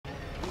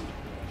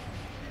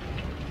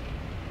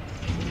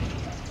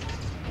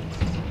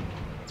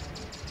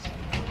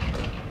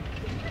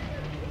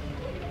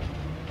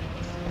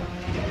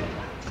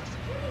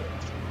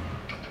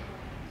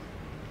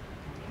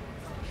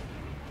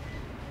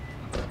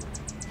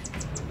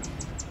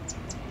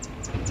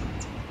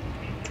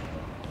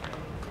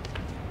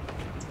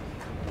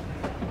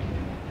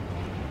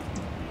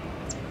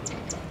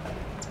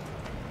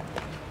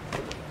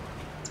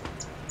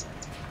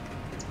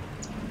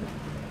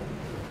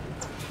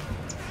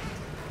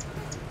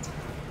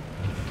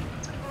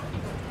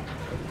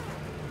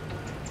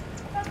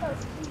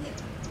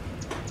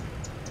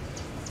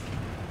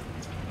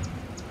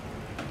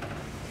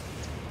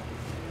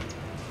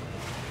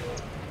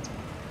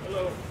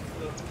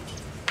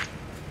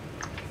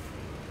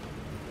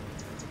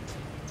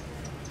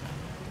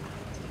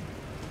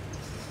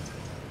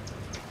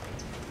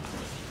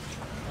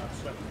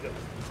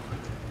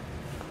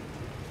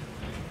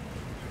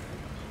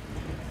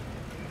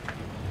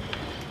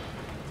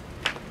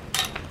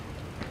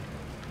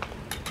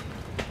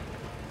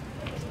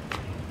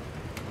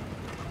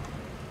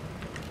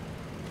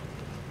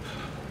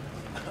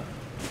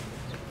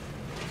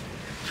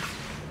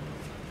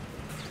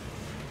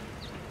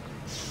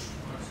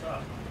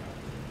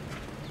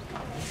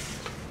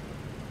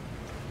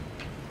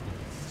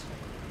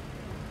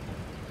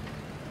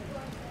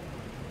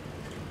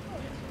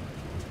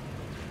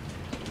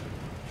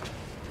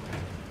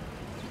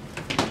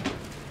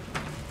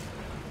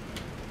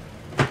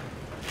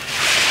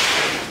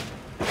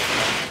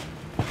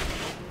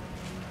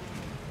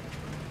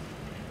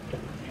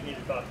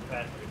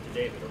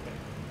David, okay.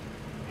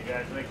 You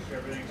guys make sure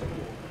everything's cool.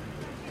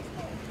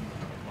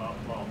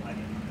 Well, I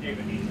mean,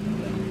 David needs to know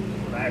that.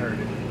 What I heard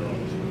is the girl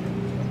was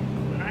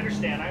cool. And I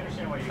understand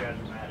why you guys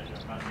are mad at us.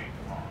 I'm not saying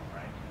it's wrong,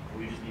 right?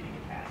 But we just need to get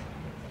past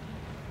it.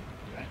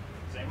 Okay?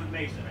 Same with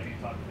Mason. I need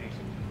to talk to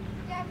Mason.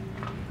 Yeah,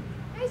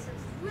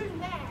 Mason's really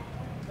mad at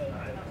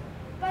David.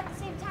 But at the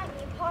same time,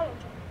 he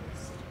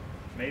apologized.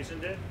 Mason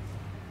did?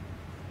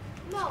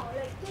 No,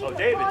 like David,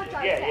 David apologized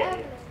did. Yeah. to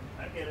Evelyn.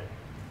 I get it.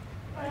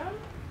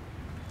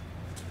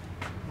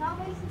 Now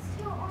Mason's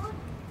still on.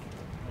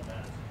 Well,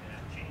 that's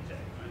change that.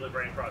 We live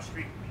right across the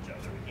street from each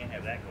other. We can't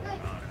have that going on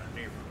in our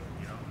neighborhood,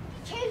 you know? He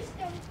changed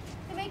them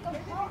to make them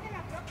hot.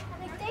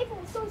 Like David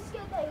was so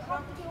scared that he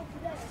hopped to go over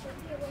there, so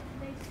he away from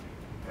Mason.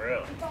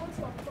 Really? He bounced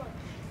off first.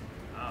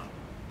 Oh.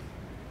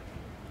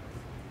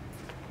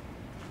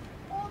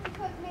 All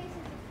because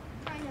Mason's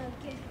trying to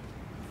get him.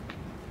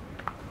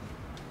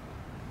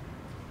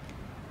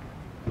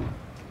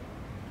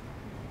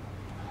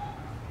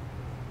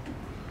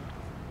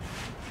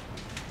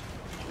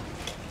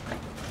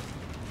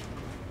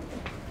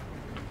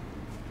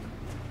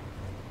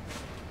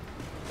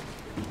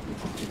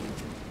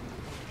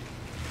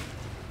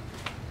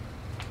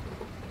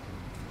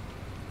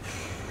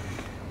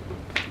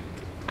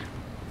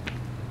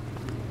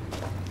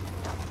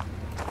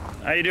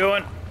 How you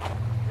doing?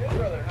 Good,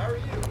 brother. How are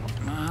you?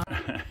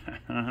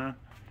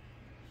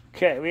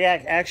 Okay, we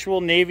got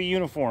actual Navy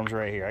uniforms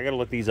right here. I gotta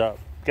look these up.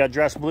 Got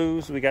dress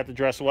blues, we got the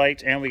dress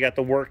whites, and we got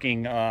the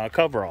working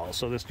coveralls.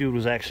 So this dude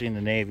was actually in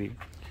the Navy.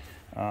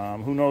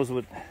 Who knows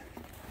what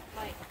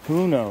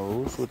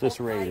this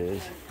rate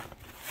is?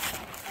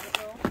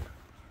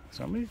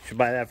 Somebody should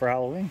buy that for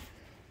Halloween.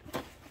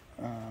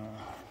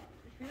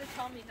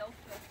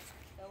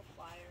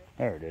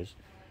 There it is.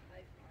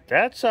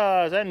 That's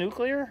is that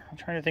nuclear? I'm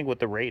trying to think what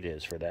the rate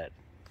is for that.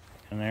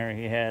 And there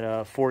he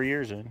had 4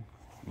 years in.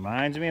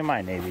 Reminds me of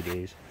my Navy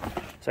days.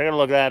 So I gotta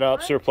look that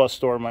up. Surplus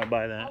store might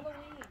buy that.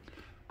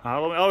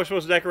 Halloween. Oh, we're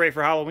supposed to decorate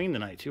for Halloween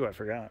tonight too. I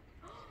forgot.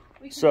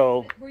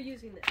 So we're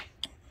using this.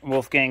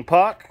 Wolfgang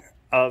Puck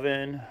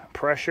oven,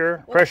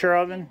 pressure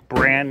oven,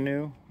 brand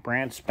new,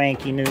 brand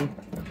spanky new.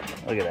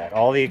 Look at that.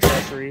 All the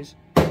accessories.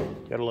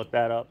 Gotta look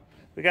that up.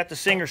 We got the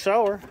Singer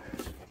Sewer,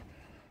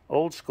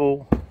 old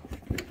school.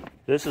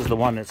 This is the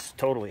one that's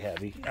totally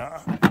heavy,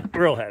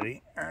 real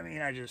heavy. I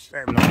mean, I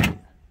have no idea.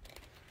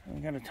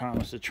 We got a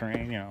Thomas the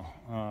Train, you know.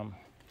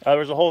 There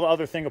was a whole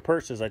other thing of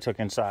purses I took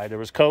inside. There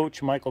was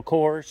Coach, Michael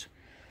Kors.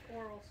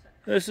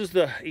 This is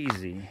the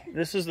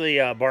This is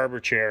the barber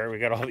chair. We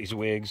got all these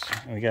wigs.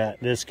 We got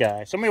this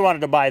guy. Somebody wanted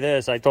to buy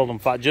this. I told him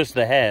just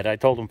the head. I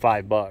told him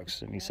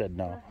 $5, and he said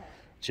no,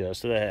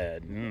 just the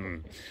head.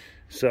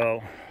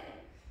 So,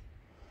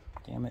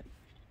 damn it.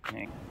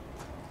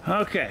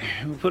 Okay,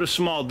 we put a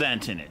small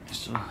dent in it.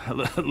 So a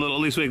little,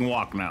 at least we can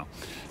walk now.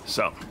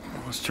 So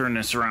let's turn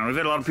this around. We've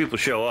had a lot of people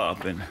show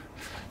up and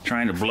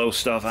trying to blow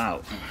stuff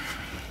out.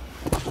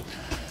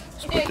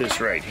 Let's put this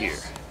right here.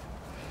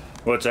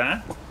 What's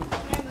that?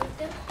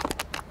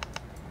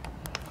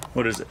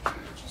 What is it?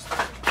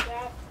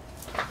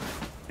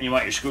 You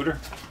want your scooter?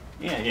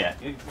 Yeah.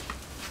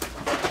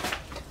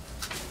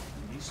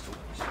 These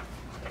toys.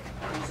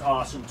 These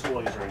awesome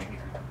toys right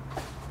here.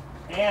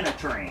 And a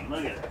train.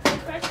 Look at it.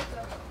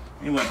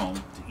 He went home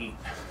to eat.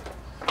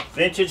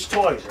 Vintage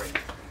toys right here.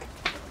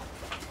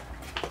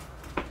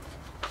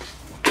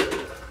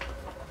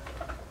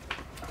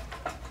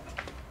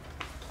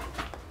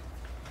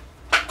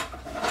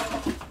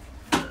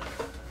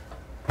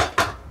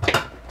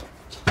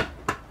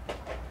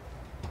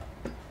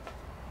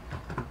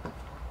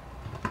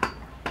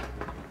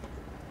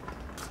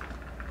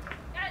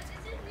 Guys,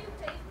 is it new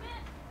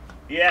pavement?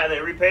 Yeah, they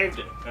repaved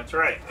it. That's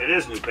right. It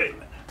is new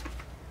pavement.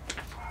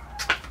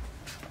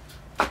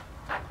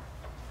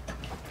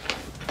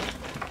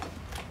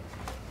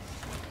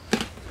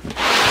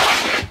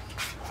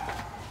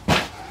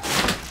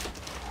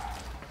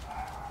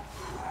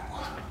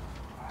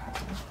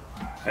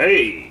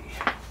 Hey,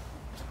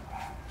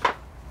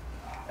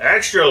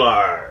 extra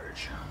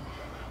large.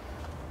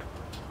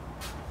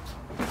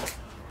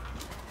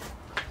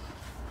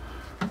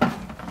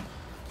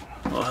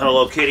 Well,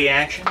 Hello Kitty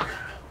action.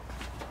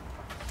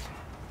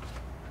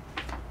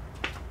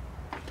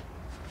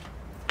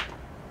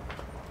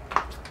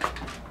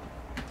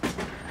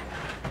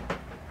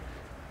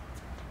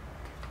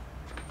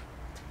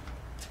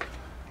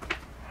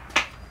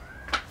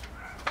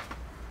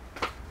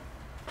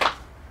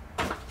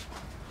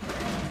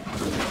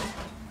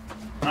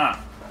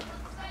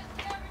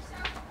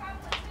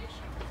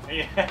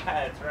 Yeah,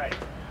 that's right.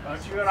 Why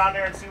don't you go down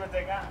there and see what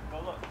they got?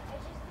 Go look.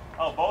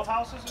 Oh, both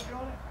houses are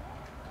doing it?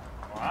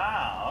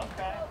 Wow,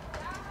 okay.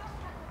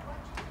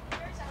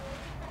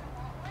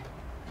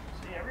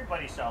 See,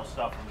 everybody sells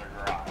stuff from their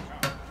garage,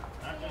 huh?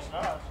 Not just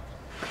us.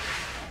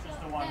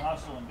 Just the one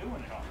hustling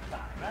doing it all the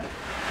time, huh?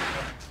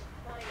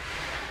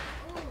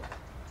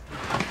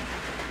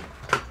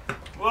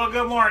 Well,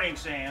 good morning,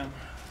 Sam.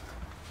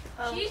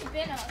 She's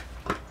been up,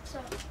 so.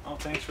 Oh,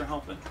 thanks for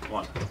helping.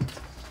 What?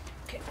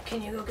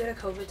 Can you go get a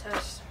COVID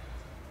test?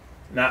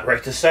 Not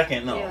right this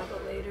second, no. Yeah,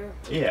 but later.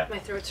 Yeah. My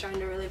throat's starting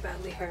to really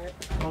badly hurt.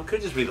 Well, it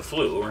could just be the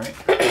flu, right?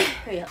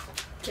 Yeah.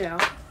 Yeah.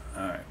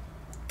 All right.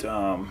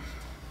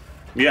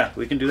 Yeah,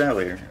 we can do that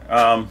later.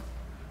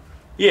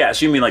 Yeah,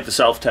 so you mean like the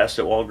self-test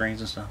at Walgreens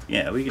and stuff?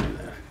 Yeah, we can do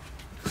that.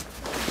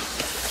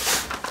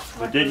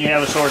 But didn't you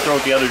have a sore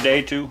throat the other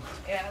day, too?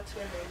 Yeah, that's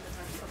what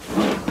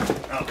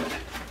Okay.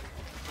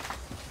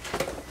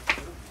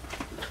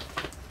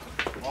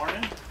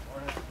 Morning.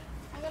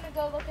 I'm gonna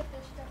go look at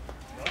this stuff.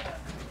 Go ahead.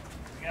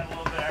 We got a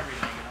little bit of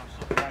everything, and I'm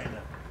still trying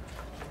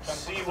to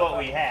see what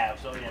we have.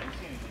 So yeah, we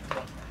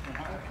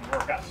can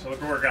work out. So we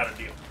can work out a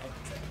deal.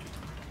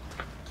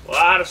 A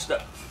lot of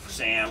stuff,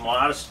 Sam. A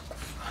lot of stuff.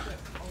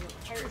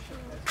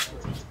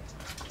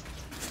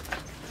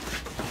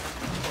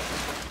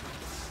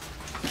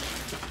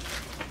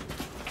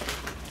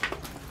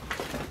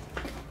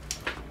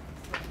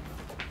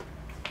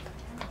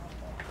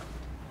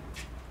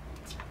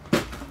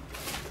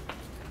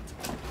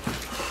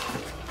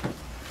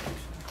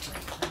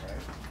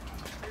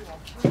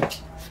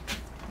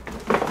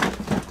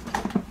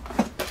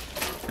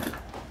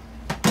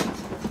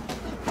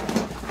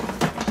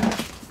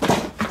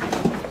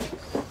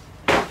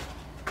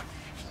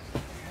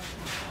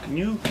 Do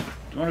you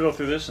want to go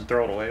through this and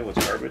throw it away?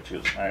 What's garbage?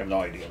 'Cause I have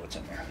no idea what's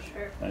in there.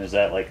 Sure. And is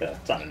that like a?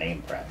 It's not a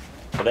name brand.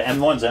 But the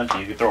M1's empty.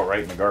 You can throw it right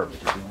in the garbage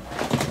if you want.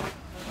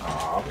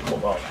 I'll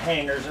pull all the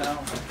hangers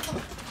out.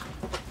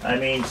 I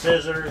mean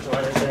scissors.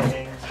 Why did I say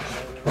hangers?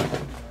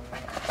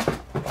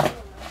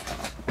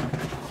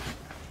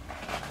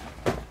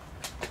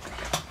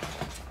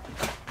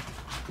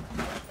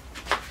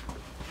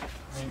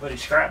 Anybody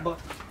scrapbook?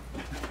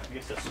 I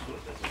guess that's what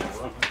this is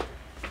for.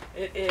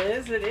 It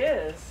is, it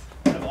is.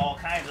 I have all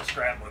kinds of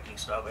scrapbooking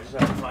stuff. I just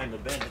have to find the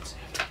bin. I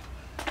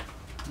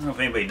don't know if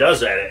anybody does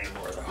that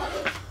anymore, though.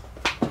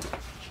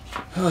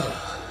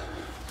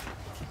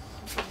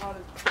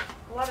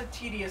 A lot of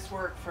tedious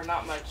work for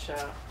not much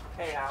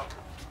payout.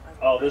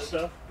 Oh, this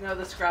stuff? No,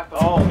 the scrapbooking.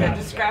 Oh, yeah,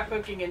 gotcha. just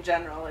scrapbooking in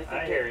general. I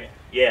think I hear you.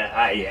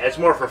 Yeah, yeah. It's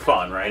more for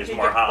fun, right? I It's think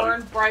more it hobby.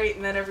 burned bright,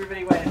 and then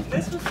everybody went,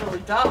 "This was really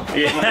dumb."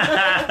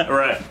 Yeah,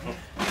 right.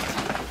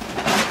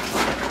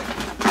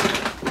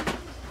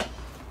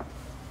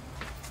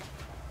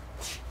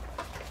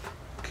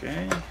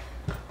 Okay.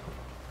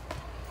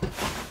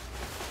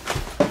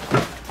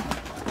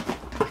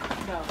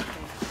 No,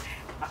 thanks.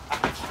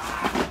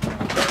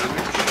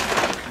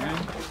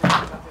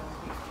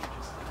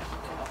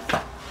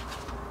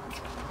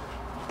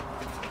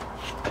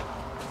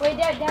 Wait,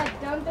 Dad,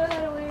 don't throw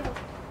that away.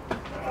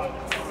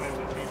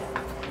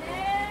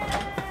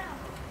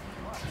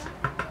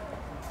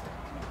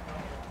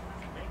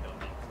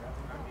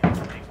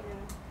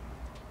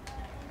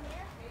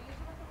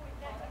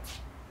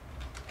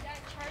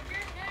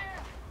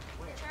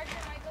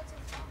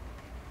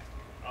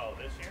 Oh,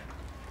 this here?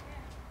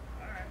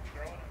 All right,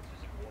 throw it up.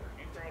 Just a quarter.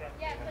 You throw it up.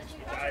 Yeah, 'cause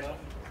we got I don't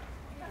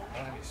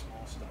have any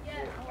small stuff.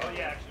 Oh,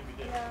 yeah, actually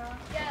we did. Yeah.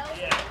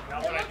 Now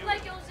It what I looked do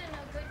like is it was in a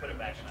good put it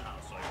back in the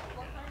house. So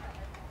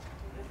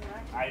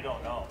I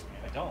don't know.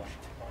 I don't.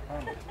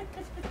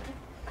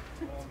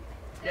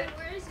 Then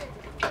where is it?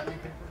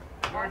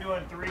 We're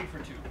doing 3 for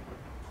 2.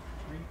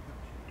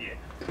 Yeah.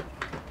 I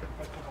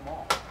took them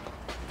all.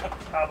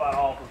 How about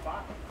all for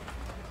 5?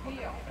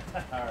 Deal.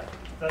 All right.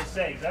 Doesn't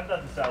say, 'cause that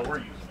doesn't sound we're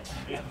using it.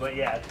 Yeah, but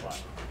yeah, it's fine.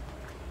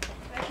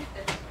 Can I keep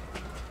this?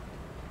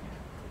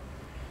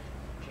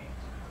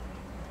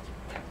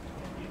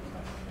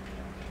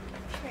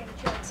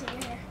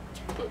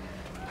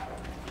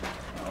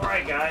 All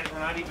right, guys, we're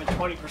not even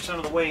 20%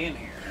 of the way in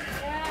here.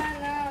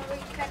 Yeah, no,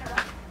 we kind of.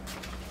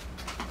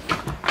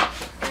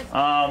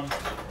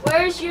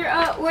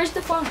 Where's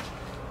the phone?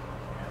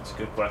 That's a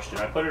good question.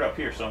 I put it up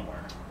here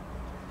somewhere.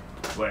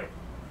 Wait,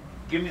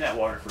 give me that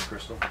water for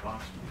crystal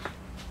box, please.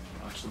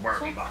 Oh, it's the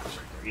Barbie box right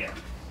there. Yeah,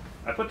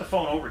 I put the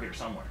phone over here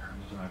somewhere.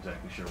 I'm just not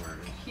exactly sure where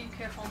it is. Keep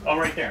careful. Oh,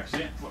 right there.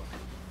 See it? Look.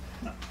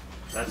 No,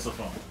 that's the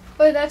phone.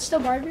 Wait, that's the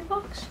Barbie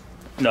box?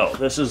 No,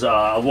 this is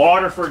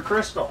Waterford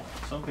Crystal.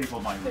 Some people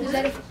might know Is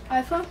that an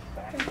iPhone?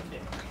 back in the day.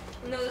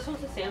 No, this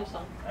one's a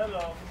Samsung.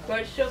 Hello. But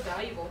it's still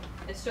valuable.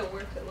 It still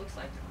works, it looks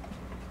like.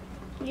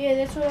 Yeah,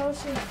 that's what I was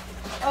saying.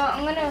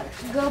 I'm gonna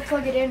go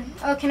plug it in.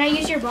 Can I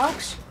use your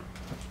box?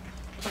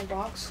 My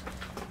box?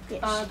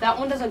 Yes. That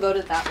one doesn't go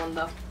to that one,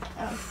 though.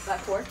 Oh.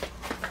 That cord.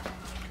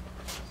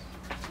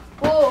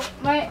 Whoa,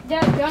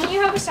 Dad, don't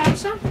you have a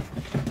Samsung?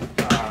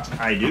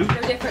 I do.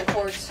 They're different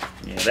cords.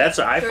 Yeah, that's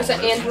an iPhone. There's an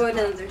isn't it? Android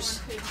and there's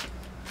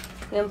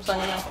them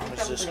playing out.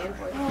 What's this An one?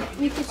 Android. Oh,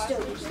 you can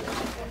still use it.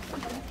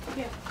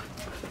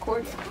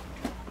 Cord.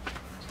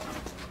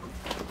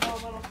 A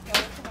little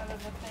skeleton out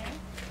of the thing.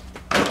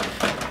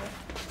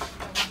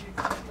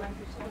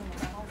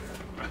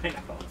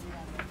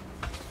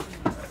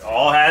 It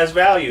all has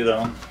value,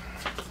 though.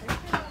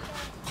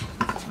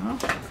 Well,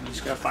 you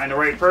just gotta find the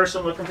right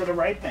person looking for the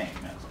right thing.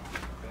 That's all.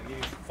 I gave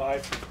you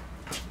 5 for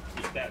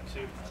eat that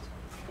too.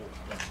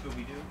 That's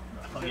Scooby-Doo?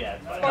 Oh, yeah,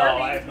 it's fine. Barbie.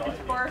 No, I have no It's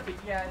idea. Barbie.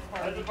 Yeah, it's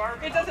Barbie. That's a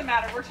Barbie. It doesn't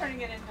matter. We're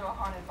turning it into a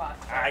haunted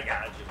box. I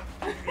got you.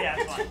 Yeah,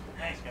 it's fine.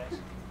 Thanks, guys.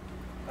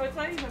 Oh, it's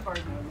not even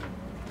Barbie.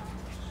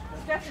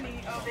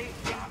 Stephanie, they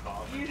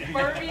use Yeah.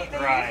 Barbie, they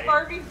Right. use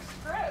Barbie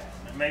scripts.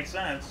 It makes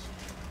sense.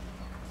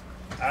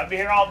 I'll be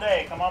here all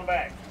day. Come on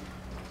back.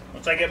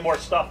 Once I get more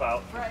stuff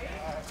out. Right.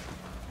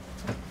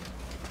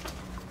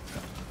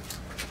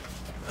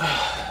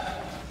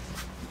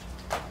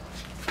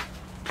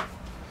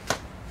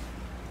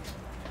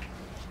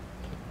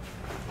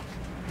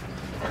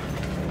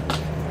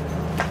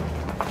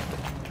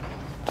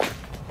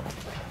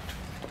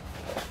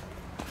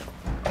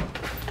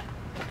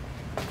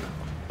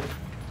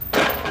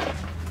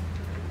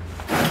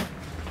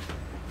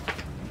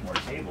 More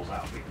tables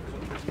out here.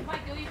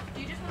 Mike, do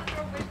you just want to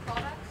throw away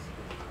products?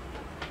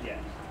 Yeah.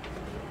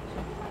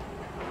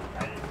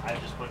 I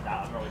just put it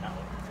out. I'm really not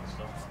looking at it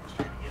still. I'm just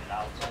trying to get it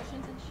out.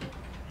 Lotions and shit.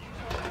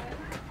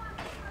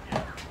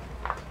 Yeah.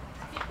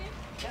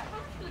 Yeah. How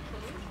much for the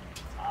clothes?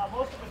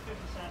 Most of it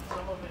 50 cents.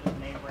 Some of it is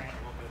name brand, a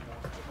little bit more.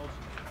 But most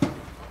of it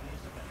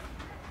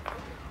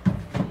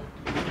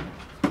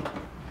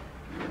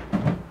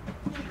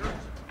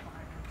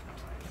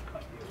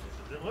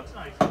is it looks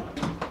nice. Well,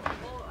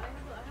 I have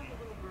a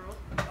little girl.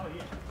 Oh,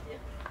 yeah. Yeah.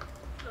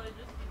 So I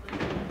just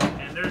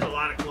And there's a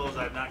lot of clothes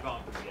I've not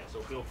gone through yet,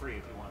 so feel free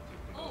if you want to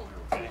go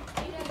through, okay?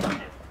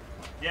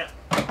 Yeah.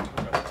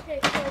 Okay,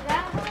 so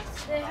that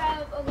house, they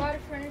have a lot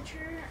of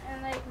furniture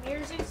and like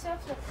mirrors and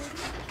stuff. So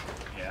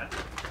Yeah.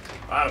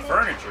 A lot of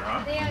furniture,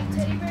 huh? they have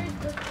teddy bears,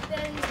 but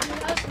then the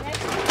house next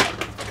to it,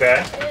 Okay.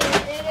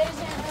 it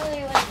isn't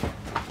really like,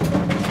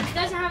 it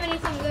doesn't have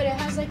anything good. It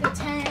has like a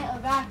tent, a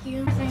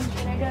vacuum, things,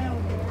 but I don't know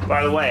what they are.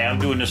 By the way, I'm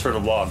doing this for the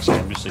vlog,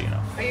 Sam, just so you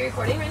know. Are you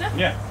recording right now?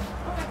 Yeah.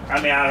 I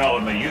mean, I don't know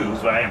what I'm going to use,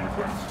 but I am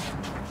recording.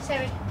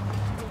 7.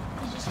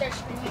 You just start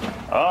screaming.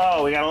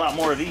 Oh, we got a lot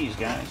more of these,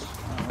 guys.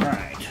 All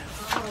right.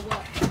 Oh,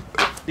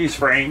 what? These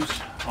frames,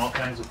 all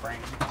kinds of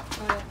frames.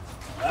 Oh,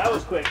 That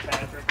was quick,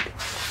 Patrick.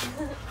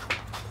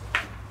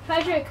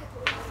 Patrick,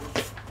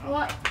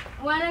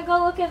 wanna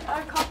go look at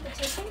our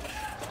competition?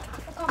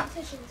 The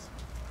competitions.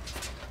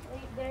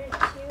 There's 2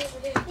 over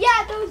there.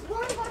 Yeah, those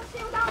ones on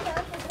sale down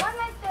there. There's one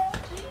right there.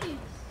 Jeez.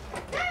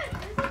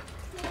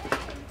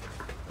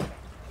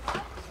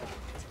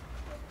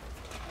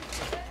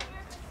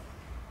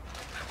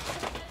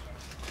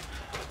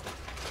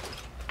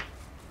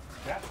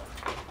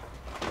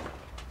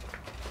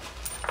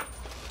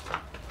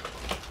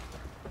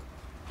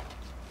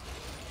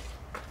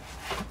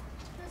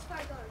 That's $5.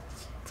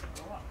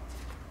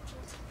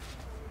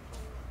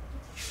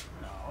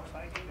 No,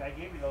 I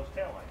gave you those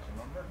taillights,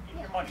 remember? Keep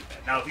your money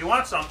back. Now, if you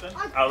want something,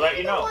 I'll let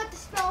you I don't know. want to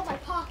spell my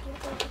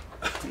pocket.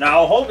 Now,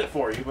 I'll hold it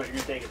for you, but you're going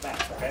to take it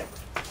back, okay?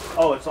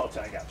 Oh, it's all,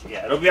 I got you.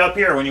 Yeah, it'll be up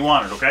here when you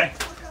want it, okay?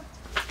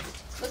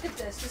 look at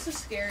this. This is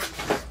scary.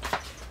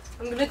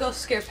 I'm gonna go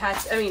scare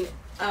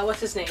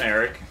what's his name?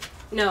 Eric.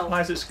 No.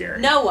 Why is it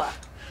scary? Noah.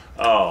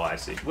 Oh, I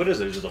see. What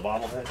is it? Just a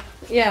bobblehead?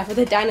 Yeah, with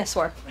a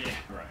dinosaur. Yeah,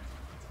 right.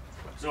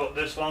 So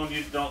this phone,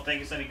 you don't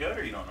think it's any good,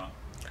 or you don't know?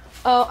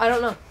 Oh, I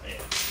don't know. Yeah.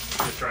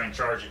 Just try and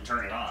charge it and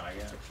turn it on, I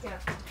guess. Yeah.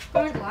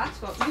 Where's the last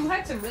phone? You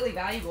had some really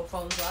valuable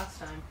phones last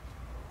time.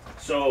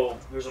 So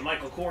there's a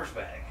Michael Kors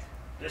bag.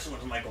 This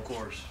one's Michael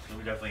Kors, so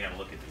we definitely got to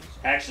look at these.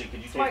 Actually, could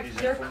you take Mike, these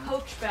there in are for me?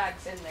 Coach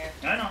bags in there.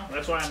 I know.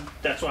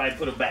 That's why I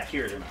put them back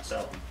here to not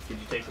sell them. Could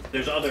you take them?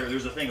 There's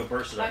a thing of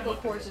purses. I Michael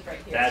looked at. Kors is right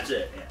here. That's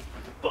it. Yeah.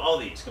 But all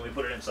these, can we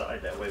put it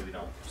inside? That way we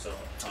don't sell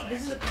it on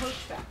This is a accident.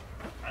 Coach bag.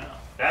 I know.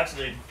 That's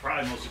the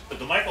probably most. But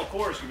the Michael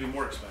Kors could be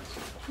more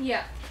expensive.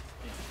 Yeah.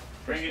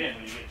 Bring it in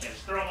when you get a chance.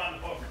 Throw them on the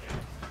poker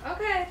table.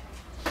 Okay.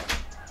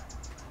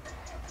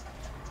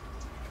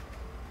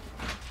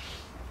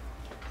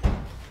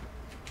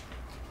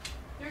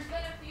 There's been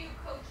a few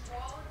Coach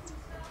wallets and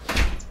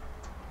stuff.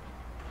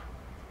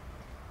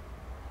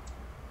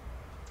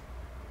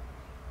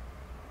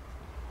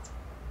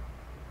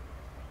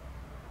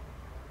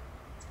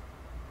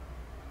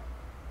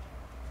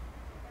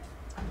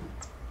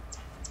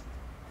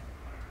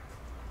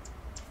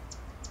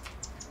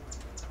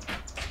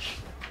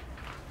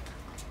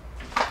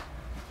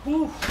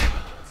 Whew.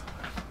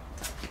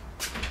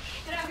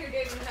 Get out here,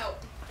 David, and help.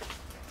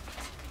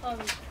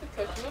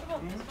 Coach, what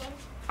about this one?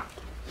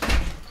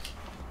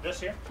 This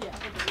here? Yeah.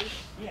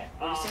 Yeah.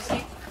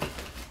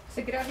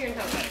 So get out here and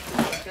help.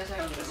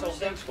 This whole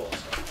thing's full of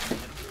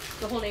stuff.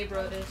 The whole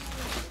neighborhood is.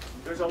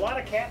 There's a lot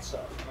of cat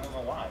stuff. I don't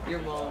know why. Your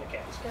There's a lot mom. of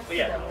cat stuff. But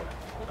yeah, no.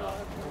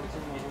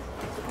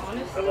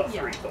 Honestly, About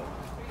yeah. 3 though.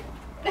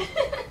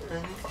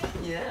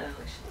 Yeah.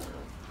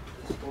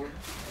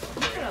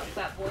 Shut up,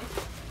 fat boy.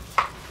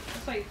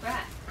 That's why you're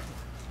fat.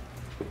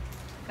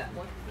 Fat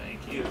boy.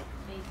 Thank you.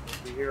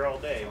 Thank Be here all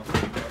day. Once we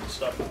get the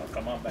stuff out,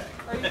 come on back.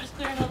 Are you just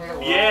clearing up the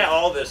wall? Yeah,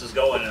 all this is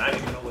going, and I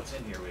don't even know what's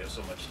in here. We have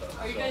so much stuff.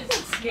 Are you so. guys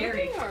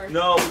scary. moving, or?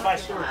 No, we buy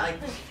storage.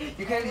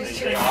 You can't They just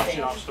say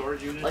auction off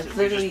storage units, and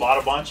we just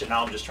bought a bunch, and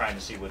now I'm just trying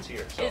to see what's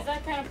here. So. Is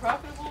that kind of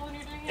profitable when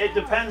you're doing it? It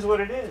depends what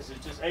it is.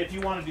 It's just if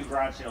you want to do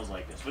garage sales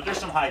like this, but there's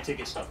some high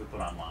ticket stuff we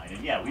put online,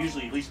 and yeah, we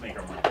usually at least make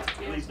our money,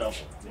 at least double.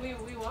 We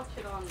watch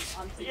it on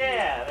TV.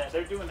 Yeah,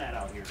 they're doing that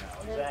out here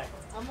now. Exactly.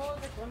 I'm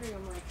always like wondering,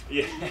 I'm like,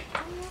 Yeah,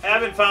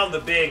 haven't found the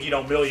big,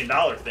 $1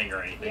 million thing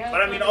or anything. Yeah,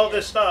 But I it's mean, not all yet.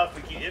 this stuff,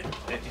 we keep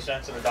 50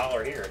 cents and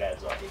 $1 here, it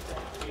adds up.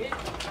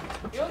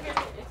 You'll get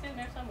it. It's in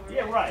there somewhere.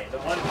 Yeah, right. The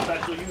one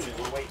special unit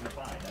we're waiting to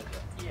find. That's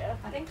it. Yeah.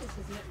 I think this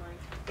is it, Mike.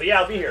 But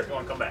yeah, I'll be here if you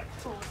want to come back.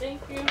 Cool.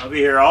 Thank you. I'll be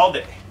here all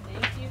day.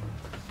 Thank you.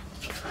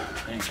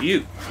 Thank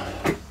you.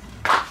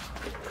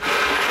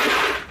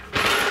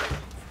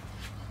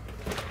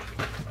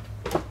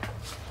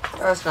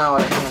 That's not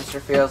what a hamster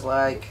feels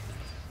like.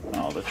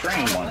 Oh, the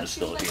train one is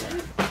still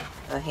here.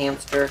 A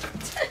hamster.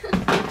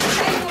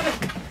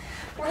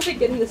 Where are they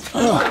getting this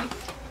from?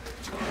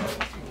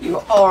 You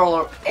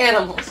are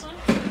animals.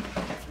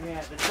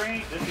 Yeah, the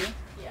train, did you?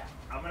 Yeah.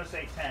 I'm going to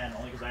say 10,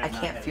 only because I I have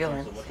not can't had a feel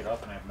chance it. to look it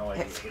up and I have no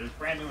idea. It was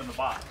brand new in the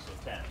box, so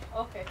 10.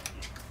 Okay.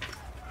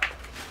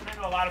 I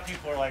know a lot of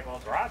people are like, well,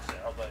 it's a garage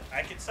sale, but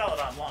I could sell it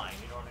online,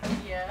 you know what I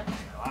mean? Yeah.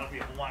 A lot of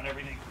people want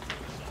everything.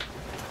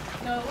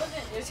 No, it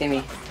wasn't. It was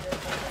Timmy.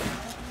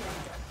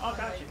 Oh,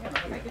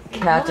 gotcha.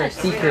 Cats are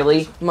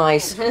secretly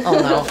mice. Oh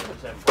no.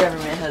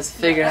 Government has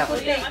figured out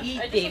what Yeah, they I eat,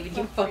 just David, you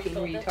looked for fucking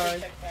so retard.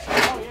 check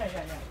that. Oh, yeah, yeah,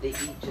 yeah. They eat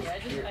Yeah,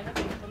 just I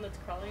have one that's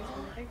crawling.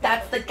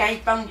 That's the guy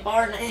from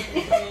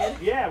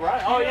Barnett. Yeah,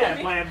 right. Oh, yeah,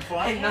 if I'm having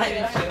fun. I'm not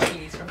even joking,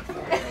 he's from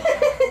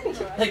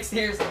Barnett. Like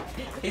seriously,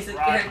 he's a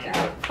Right, character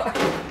from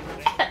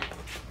Barnett.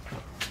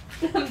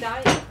 I'm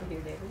dying over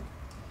here, David.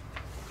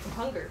 From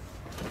hunger.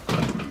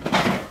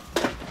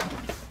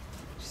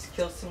 Just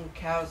kill some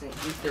cows and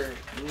eat their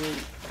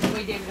meat.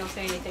 Wait, David, don't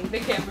say anything.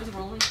 Big camera's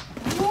rolling.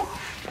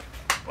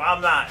 Well,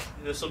 I'm not.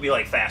 This will be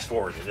like fast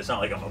forwarded. It's not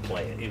like I'm going to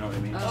play it, you know what I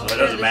mean? Oh, So it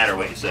doesn't matter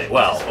what you say.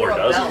 Well, or a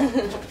does bell.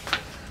 it?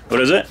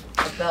 What is it?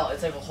 A bell.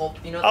 It's like a whole,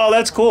 you know. Oh,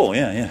 that's cool.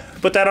 Yeah, yeah.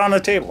 Put that on the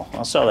table.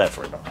 I'll sell that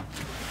for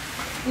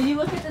 $1. Did you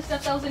look at the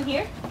stuff that was in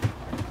here?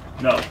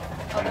 No, there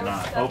I'm was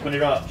not. stuff. Open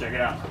it up. Check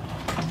it out.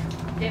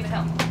 David,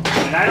 help.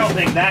 And I don't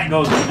think that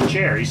goes with the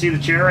chair. You see the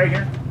chair right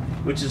here?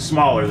 Which is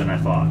smaller than I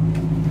thought.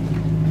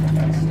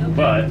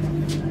 But,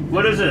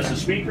 what is this? A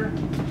speaker?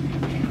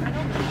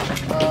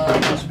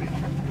 A speaker.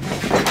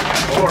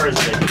 Or is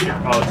it a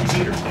heater? Oh, it's a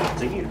heater.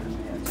 It's a heater.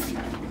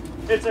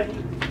 It's a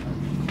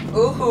heater.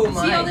 Ooh,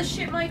 See all my. this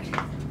shit, Mike?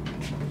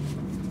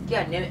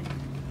 Yeah, name it.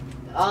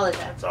 All of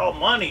that. That's all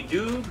money,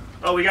 dude.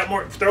 Oh, we got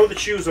more. Throw the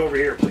shoes over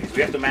here, please.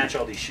 We have to match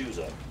all these shoes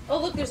up. Oh,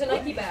 look, there's a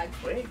Nike bag.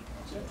 Wait,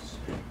 what's this?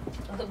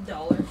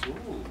 $1.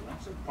 Ooh,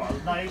 that's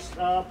a nice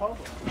puzzle.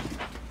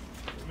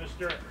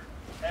 Mr.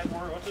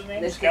 Edward, what's his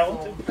name? This Skeleton?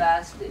 little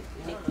bastard.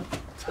 Ooh,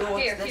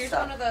 what's Here, this here's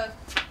stuff? one of the.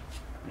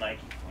 Nike.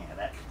 Yeah,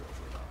 that could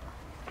go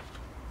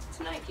It's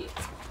Nike.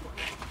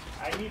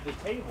 I need the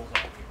tables out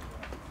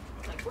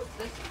here. Like, what's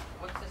this?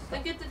 What's this?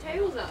 Then get the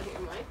tables out here,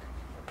 Mike.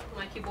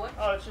 Mikey boy.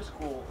 Oh, it's just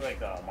cool, like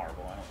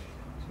marble. I don't need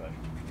anything special.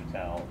 You can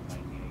tell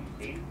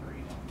 1983.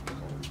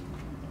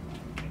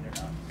 I mean,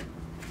 they're not.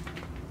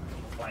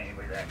 You'll find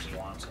anybody that actually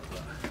wants them.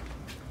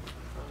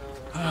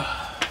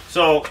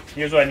 So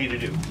here's what I need to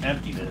do: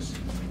 empty this,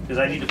 because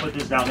I need to put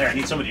this down there. I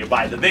need somebody to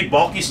buy the big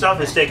bulky stuff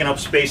that's taking up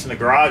space in the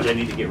garage. I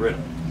need to get rid of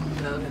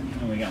it. Okay.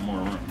 And we got more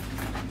room.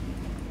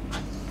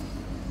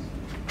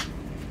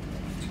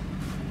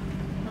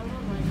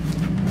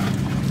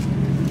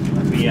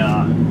 We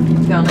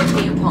Found a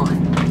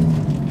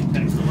tampon.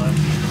 next to left.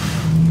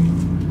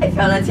 I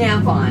found a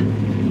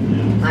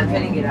tampon. I'm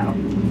putting it out.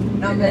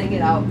 No, I'm getting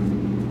it out.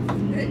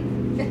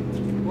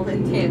 Well,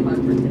 then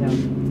tampon prints it out.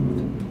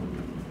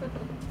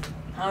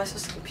 How am I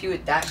supposed to compete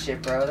with that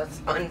shit, bro?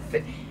 That's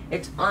unfair.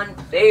 It's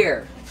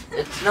unfair.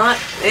 It's not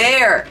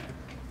fair.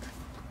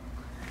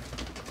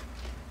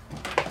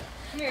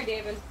 Come here,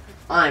 David.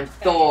 I'm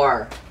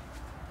Thor.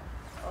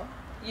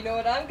 You know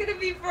what I'm gonna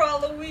be for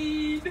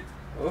Halloween?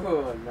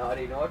 Ooh,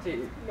 naughty,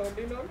 naughty.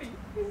 Naughty, naughty.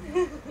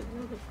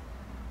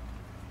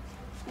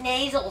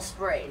 Nasal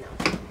spray. No.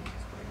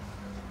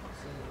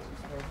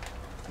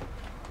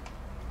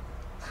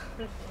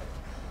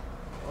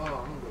 Oh,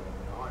 I'm going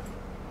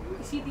naughty.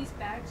 You see these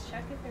bags?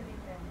 Check if they're big.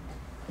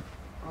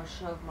 I'll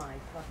shove my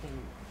fucking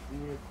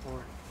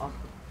unicorn up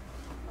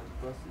my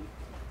pussy.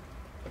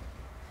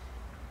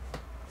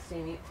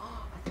 Sammy,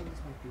 oh, I think this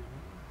might be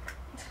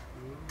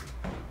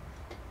one.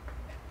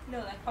 No,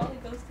 that probably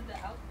goes to the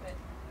outfit.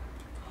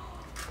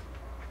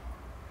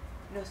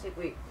 No, say,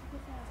 wait.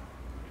 Look at that.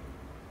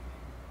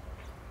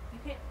 You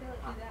can't feel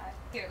it do that.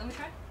 Here, let me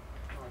try.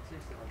 Oh,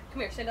 seriously, like, Come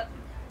here, stand up.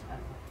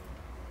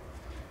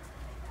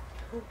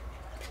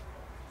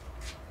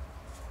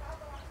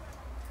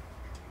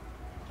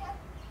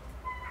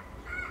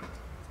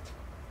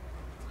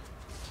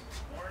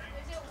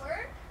 Does it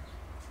work?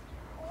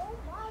 Oh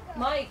my god.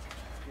 Mike.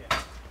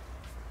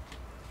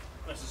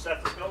 That's a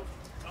stethoscope.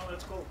 Oh,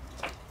 that's cool.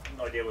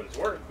 No idea what it's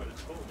worth, but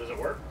it's cool. Does it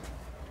work?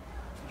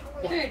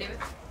 Come here, David.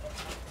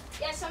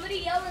 Yeah, somebody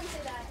yell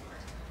into that.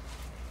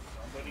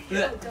 Somebody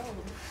Yeah. Oh,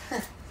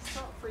 don't. It's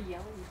not for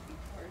yelling,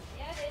 sweetheart.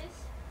 Yeah, it is.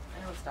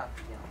 I know it's not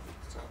for yelling.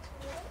 So,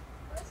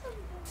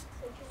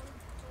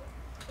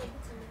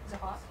 Is it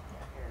hot?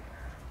 yeah, here.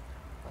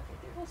 Fuck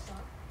it, dude. We'll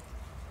stop.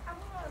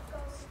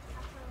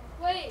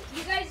 Wait,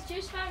 you guys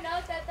just found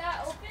out that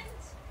that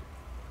opens?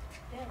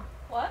 Yeah.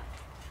 What?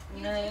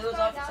 You No, just it was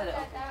found off out said it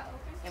that opened. that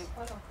opens?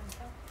 What opens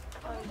up?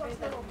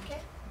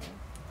 Okay.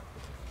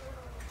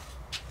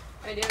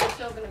 I do. I'm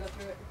still gonna go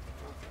through it.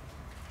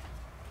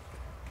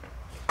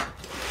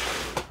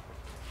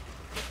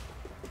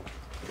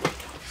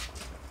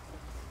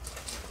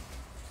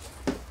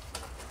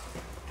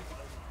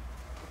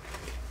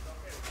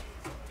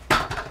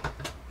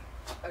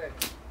 Okay.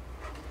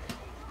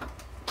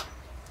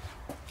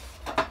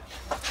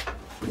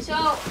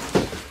 So,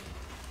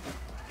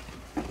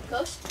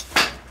 Ghost?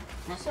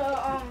 So,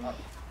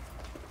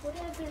 what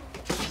other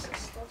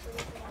stuff are we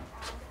gonna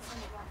add on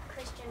the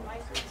Christian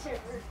Bible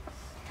server?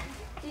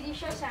 Did you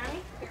show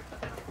Sammy?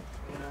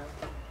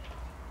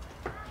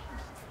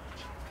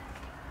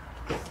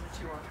 What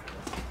you want?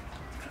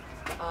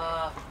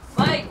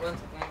 Mike! One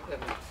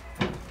second.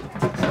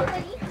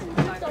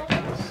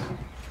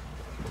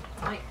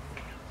 Mike.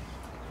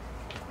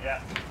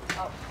 Yeah.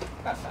 Oh,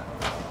 got that.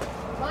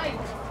 Mike,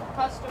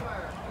 customer.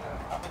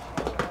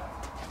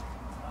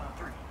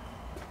 3.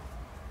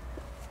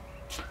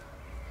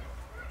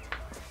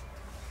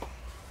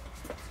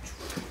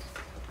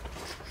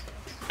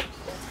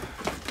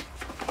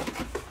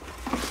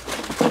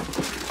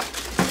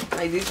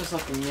 Like, these are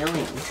fucking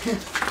millions.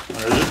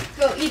 What is it?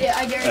 Go eat it,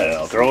 I dare Yeah, you.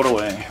 I'll throw it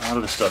away. A lot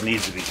of this stuff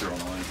needs to be thrown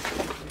away.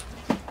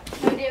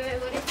 No,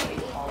 David, what if you eat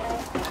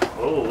that?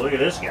 Oh, look at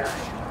this guy.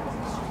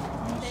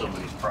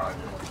 Somebody's project.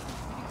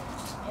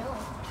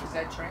 Is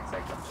that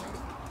transaction?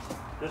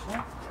 This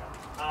one?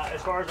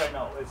 As far as I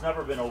know, it's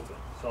never been opened.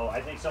 So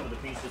I think some of the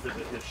pieces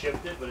have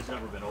shifted, but it's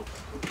never been opened.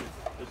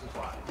 This is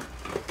why.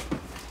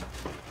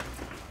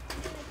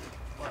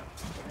 What?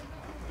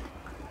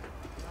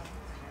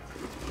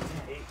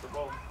 8 for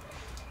both.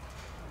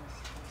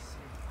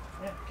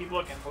 Yeah, keep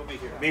looking. We'll be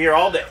here. Be here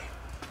all day.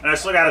 And I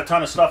still got a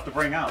ton of stuff to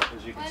bring out,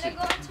 as you can Want see. to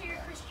go into your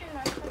Christian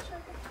Bible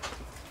server?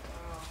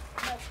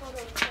 That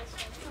photo of this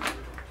one.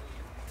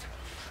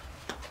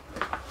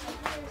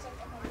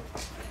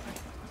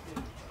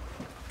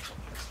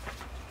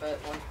 But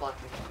one's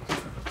blocking.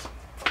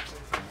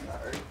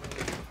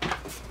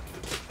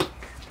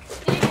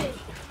 David,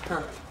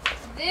 Huh.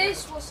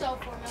 this will sell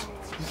for $1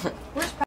 million. Where's